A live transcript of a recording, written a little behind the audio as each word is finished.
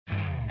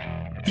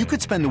You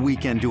could spend the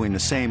weekend doing the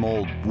same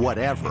old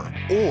whatever,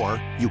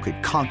 or you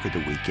could conquer the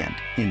weekend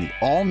in the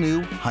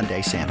all-new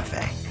Hyundai Santa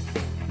Fe.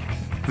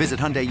 Visit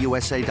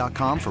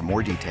HyundaiUSA.com for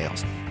more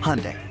details.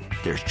 Hyundai,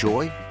 there's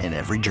joy in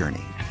every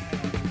journey.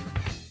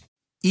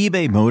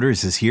 eBay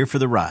Motors is here for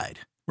the ride.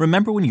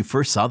 Remember when you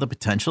first saw the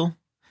potential?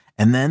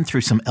 And then through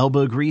some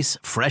elbow grease,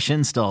 fresh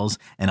installs,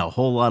 and a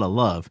whole lot of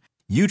love,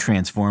 you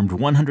transformed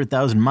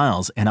 100,000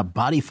 miles and a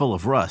body full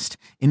of rust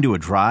into a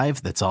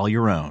drive that's all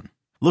your own.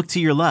 Look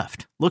to your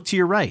left. Look to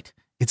your right.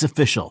 It's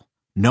official.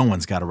 No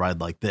one's got a ride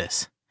like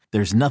this.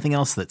 There's nothing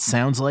else that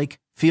sounds like,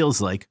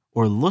 feels like,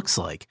 or looks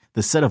like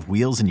the set of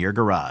wheels in your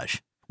garage.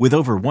 With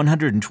over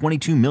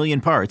 122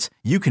 million parts,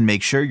 you can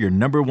make sure your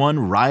number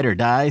one ride or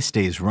die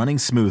stays running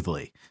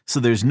smoothly.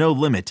 So there's no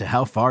limit to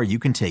how far you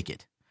can take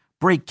it.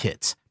 Brake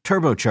kits,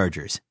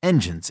 turbochargers,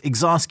 engines,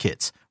 exhaust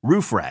kits,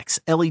 roof racks,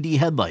 LED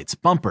headlights,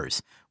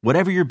 bumpers,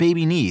 whatever your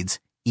baby needs,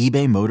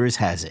 eBay Motors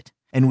has it.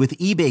 And with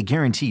eBay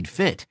Guaranteed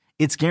Fit,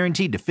 it's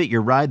guaranteed to fit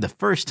your ride the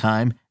first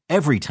time,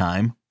 every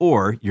time,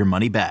 or your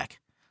money back.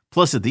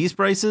 Plus, at these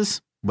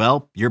prices,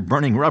 well, you're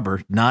burning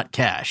rubber, not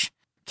cash.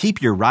 Keep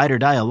your ride or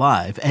die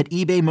alive at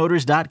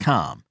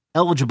ebaymotors.com.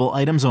 Eligible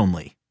items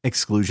only.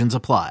 Exclusions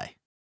apply.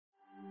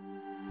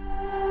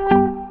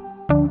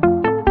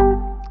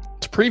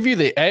 To preview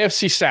the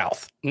AFC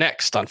South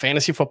next on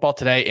Fantasy Football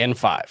Today in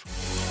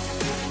 5.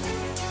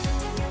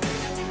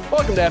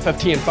 Welcome to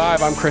FFT in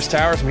 5. I'm Chris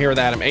Towers. I'm here with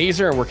Adam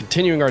Azer, and we're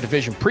continuing our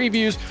division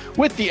previews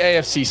with the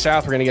AFC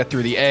South. We're going to get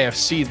through the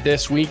AFC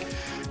this week,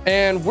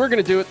 and we're going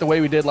to do it the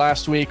way we did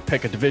last week,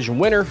 pick a division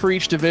winner for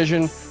each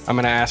division. I'm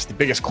going to ask the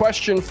biggest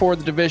question for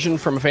the division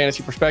from a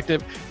fantasy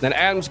perspective. Then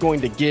Adam's going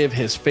to give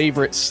his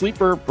favorite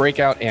sleeper,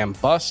 breakout, and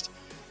bust.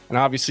 And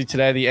obviously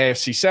today, the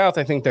AFC South,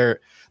 I think they're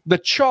the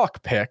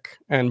chalk pick,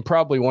 and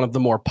probably one of the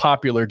more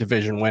popular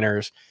division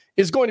winners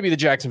is going to be the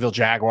Jacksonville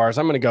Jaguars.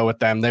 I'm going to go with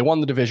them. They won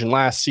the division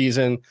last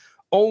season.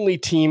 Only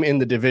team in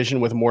the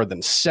division with more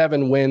than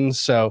 7 wins.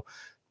 So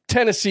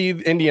Tennessee,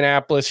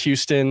 Indianapolis,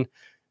 Houston,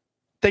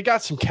 they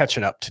got some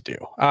catching up to do.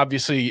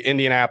 Obviously,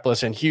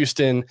 Indianapolis and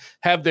Houston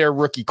have their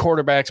rookie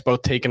quarterbacks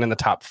both taken in the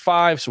top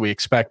 5. So we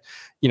expect,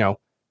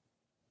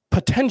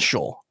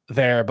 potential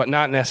there, but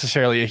not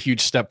necessarily a huge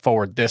step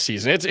forward this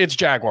season. It's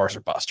Jaguars or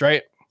bust,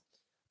 right?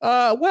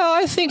 Well,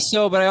 I think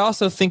so, but I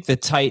also think the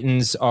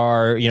Titans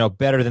are,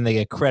 better than they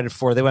get credit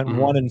for. They went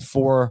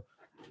 1-4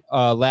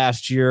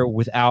 last year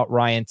without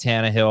Ryan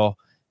Tannehill.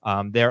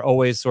 They're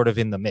always sort of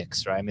in the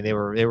mix, right? I mean, they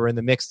were in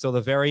the mix till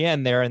the very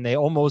end there, and they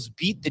almost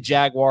beat the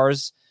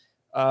Jaguars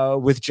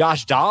with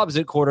Josh Dobbs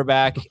at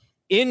quarterback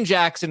in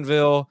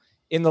Jacksonville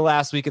in the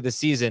last week of the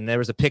season. There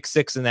was a pick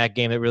 6 in that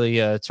game that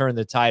really turned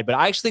the tide. But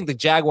I actually think the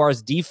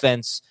Jaguars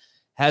defense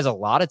has a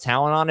lot of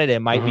talent on it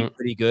and might be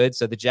pretty good.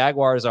 So the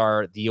Jaguars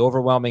are the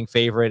overwhelming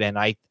favorite, and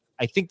I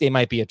think they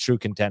might be a true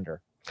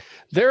contender.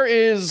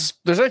 There's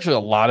actually a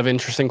lot of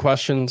interesting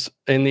questions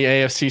in the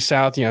AFC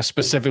South,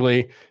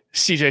 specifically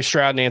CJ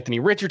Stroud and Anthony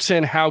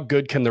Richardson. How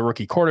good can the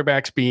rookie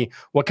quarterbacks be?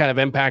 What kind of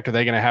impact are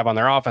they going to have on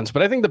their offense?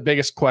 But I think the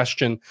biggest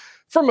question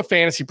from a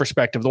fantasy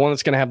perspective, the one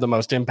that's going to have the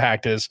most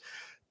impact is,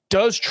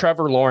 does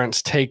Trevor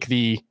Lawrence take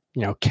the,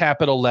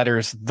 capital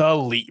letters, the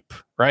leap,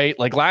 right?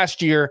 Like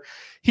last year,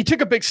 he took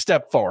a big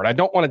step forward. I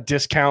don't want to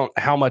discount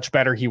how much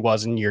better he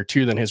was in year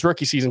 2 than his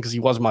rookie season, because he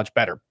was much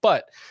better.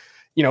 But,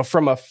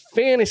 from a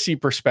fantasy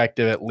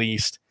perspective, at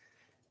least,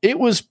 it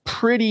was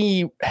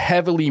pretty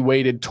heavily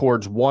weighted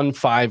towards 1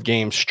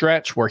 5-game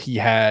stretch where he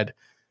had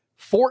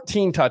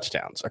 14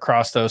 touchdowns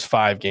across those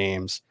 5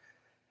 games.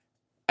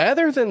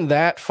 Other than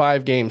that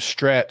 5-game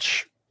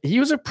stretch, he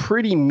was a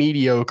pretty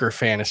mediocre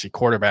fantasy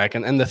quarterback.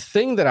 And the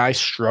thing that I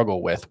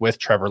struggle with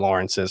Trevor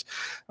Lawrence is,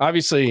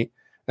 obviously,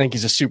 I think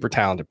he's a super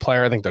talented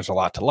player. I think there's a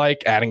lot to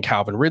like. Adding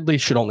Calvin Ridley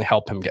should only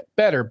help him get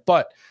better,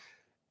 but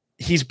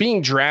he's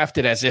being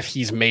drafted as if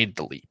he's made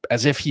the leap,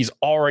 as if he's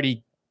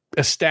already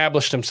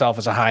established himself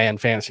as a high-end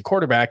fantasy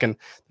quarterback. And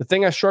the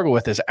thing I struggle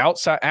with is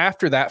outside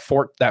after that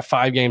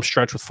 5-game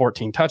stretch with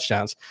 14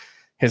 touchdowns,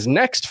 his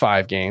next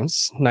 5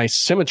 games, nice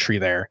symmetry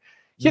there,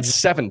 he had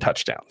 7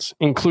 touchdowns,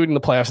 including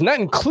the playoffs. And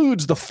that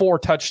includes the 4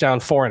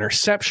 touchdown, 4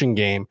 interception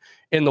game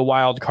in the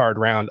wild card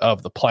round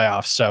of the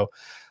playoffs. So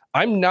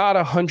I'm not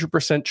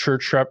 100%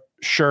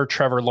 sure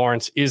Trevor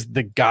Lawrence is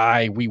the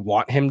guy we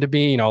want him to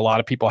be. A lot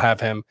of people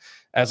have him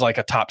as like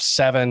a top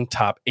 7,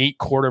 top 8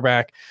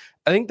 quarterback.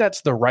 I think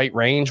that's the right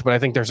range, but I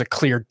think there's a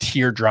clear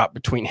teardrop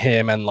between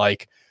him and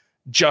like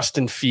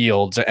Justin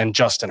Fields and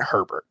Justin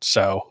Herbert.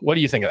 So what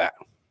do you think of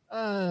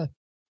that?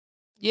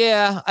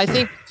 Yeah, I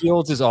think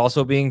Fields is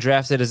also being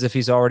drafted as if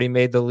he's already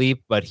made the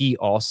leap, but he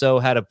also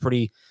had a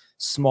pretty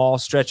small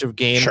stretch of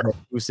game that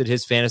boosted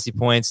his fantasy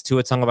points.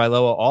 Tua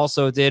Tagovailoa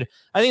also did.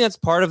 I think that's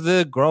part of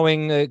the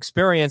growing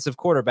experience of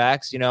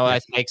quarterbacks. I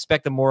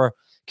expect a more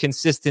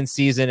consistent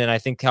season, and I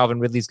think Calvin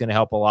Ridley's going to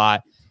help a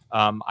lot.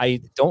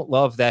 I don't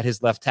love that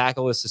his left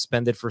tackle is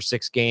suspended for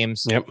 6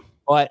 games,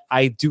 but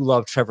I do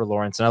love Trevor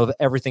Lawrence, and I love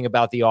everything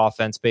about the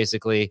offense,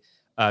 basically,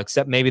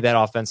 except maybe that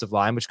offensive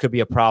line, which could be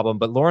a problem.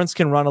 But Lawrence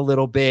can run a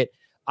little bit.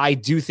 I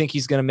do think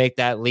he's going to make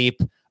that leap.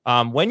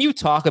 When you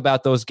talk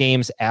about those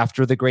games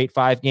after the great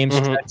 5-game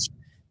stretch,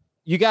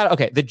 you got,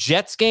 the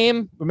Jets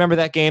game. Remember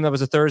that game? That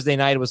was a Thursday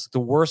night. It was the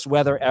worst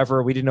weather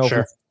ever. We didn't know if we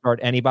could start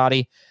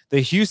anybody. The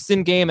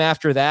Houston game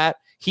after that,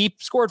 he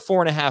scored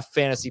 4.5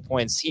 fantasy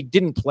points. He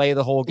didn't play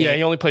the whole game. Yeah,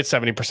 he only played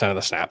 70% of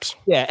the snaps.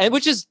 Yeah, and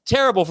which is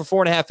terrible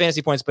for 4.5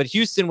 fantasy points. But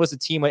Houston was a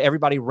team where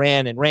everybody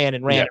ran and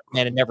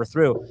never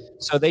threw.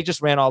 So they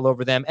just ran all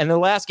over them. And the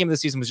last game of the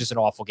season was just an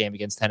awful game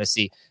against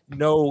Tennessee.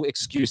 No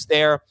excuse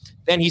there.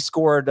 Then he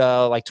scored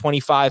like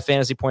 25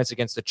 fantasy points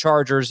against the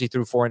Chargers. He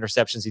threw 4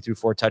 interceptions. He threw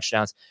 4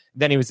 touchdowns.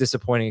 Then he was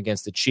disappointing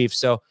against the Chiefs.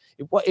 So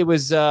it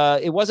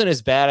wasn't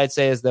as bad, I'd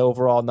say, as the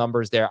overall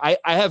numbers there. I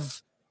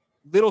have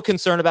little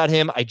concern about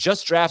him. I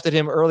just drafted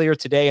him earlier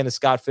today in the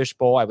Scott Fish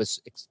Bowl. I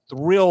was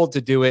thrilled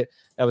to do it.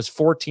 I was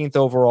 14th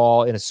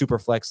overall in a super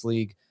flex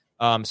league.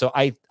 So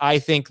I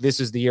think this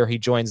is the year he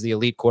joins the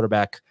elite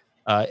quarterback,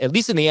 at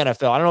least in the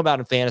NFL. I don't know about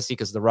in fantasy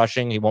because the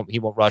rushing, he won't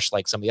rush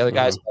like some of the other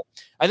guys. But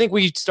I think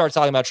we start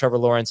talking about Trevor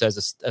Lawrence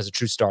as a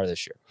true star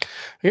this year.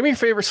 Give me your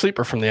favorite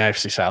sleeper from the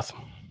AFC South.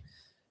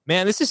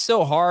 Man, this is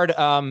so hard.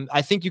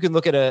 I think you can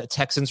look at a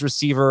Texans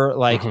receiver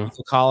like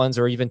Collins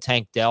or even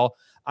Tank Dell.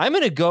 I'm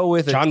going to go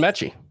with John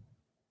Mechie.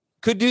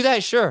 Could do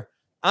that, sure.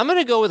 I'm going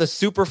to go with a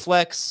super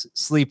flex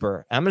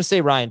sleeper. I'm going to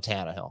say Ryan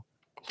Tannehill.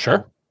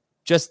 Sure.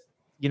 Just,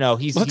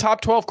 he's a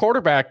top 12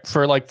 quarterback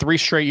for like 3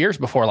 straight years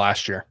before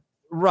last year.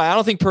 Right. I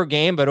don't think per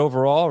game, but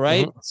overall,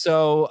 right?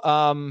 So,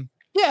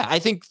 I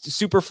think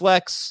super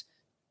flex,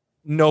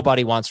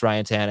 nobody wants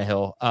Ryan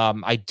Tannehill.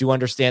 I do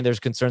understand there's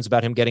concerns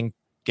about him getting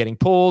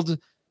pulled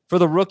for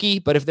the rookie,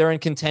 but if they're in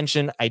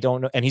contention, I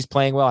don't know. And he's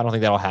playing well. I don't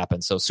think that'll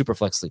happen. So super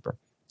flex sleeper.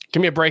 Give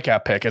me a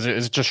breakout pick. Is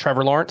it just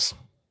Trevor Lawrence?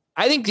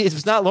 I think if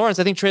it's not Lawrence,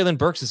 I think Treylon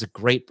Burks is a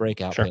great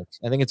breakout pick.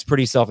 I think it's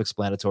pretty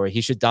self-explanatory.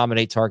 He should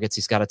dominate targets.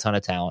 He's got a ton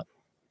of talent.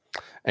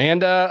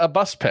 And a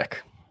bust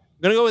pick.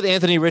 I'm going to go with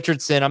Anthony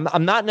Richardson.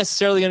 I'm not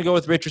necessarily going to go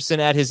with Richardson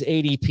at his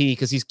ADP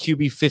because he's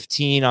QB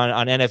 15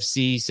 on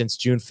NFC since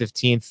June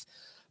 15th.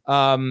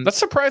 That's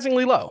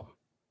surprisingly low.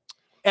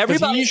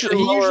 Everybody he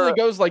usually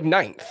goes like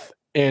 9th.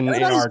 In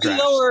our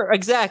draft.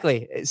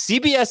 Exactly.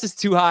 CBS is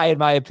too high, in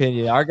my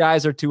opinion. Our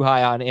guys are too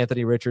high on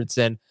Anthony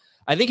Richardson.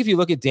 I think if you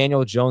look at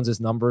Daniel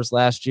Jones's numbers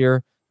last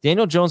year,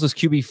 Daniel Jones was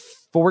QB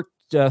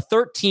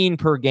 13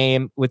 per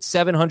game with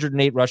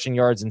 708 rushing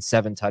yards and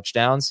 7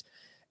 touchdowns.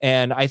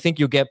 And I think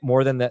you'll get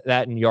more than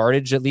that in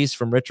yardage, at least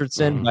from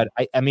Richardson. But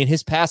I mean,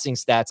 his passing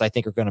stats, I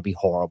think, are going to be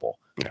horrible.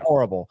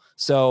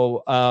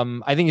 So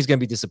I think he's going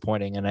to be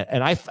disappointing.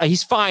 And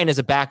he's fine as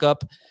a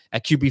backup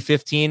at QB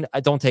 15.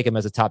 I don't take him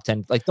as a top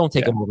 10. Like, don't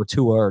take him over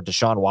Tua or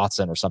Deshaun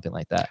Watson or something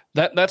like that.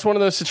 That's one of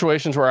those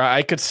situations where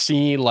I could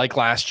see, like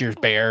last year's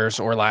Bears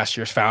or last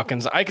year's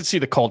Falcons, I could see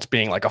the Colts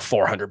being like a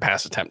 400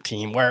 pass attempt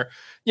team where,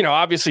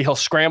 obviously he'll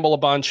scramble a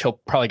bunch. He'll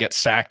probably get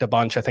sacked a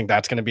bunch. I think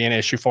that's going to be an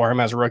issue for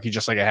him as a rookie,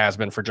 just like it has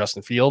been for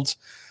Justin Fields.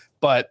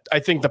 But I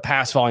think the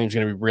pass volume is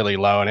going to be really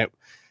low. And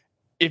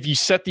if you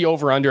set the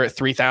over under at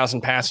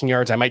 3,000 passing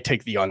yards, I might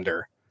take the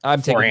under.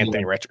 I'm taking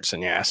Anthony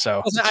Richardson. Yeah.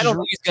 So I don't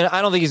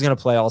think he's going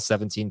to play all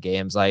 17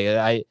 games.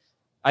 They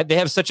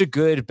have such a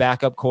good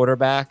backup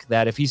quarterback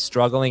that if he's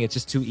struggling, it's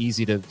just too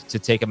easy to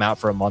take him out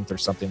for a month or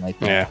something like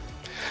that. Yeah.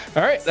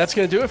 All right. That's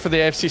going to do it for the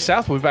AFC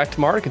South. We'll be back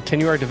tomorrow to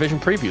continue our division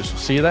previews. We'll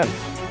see you then.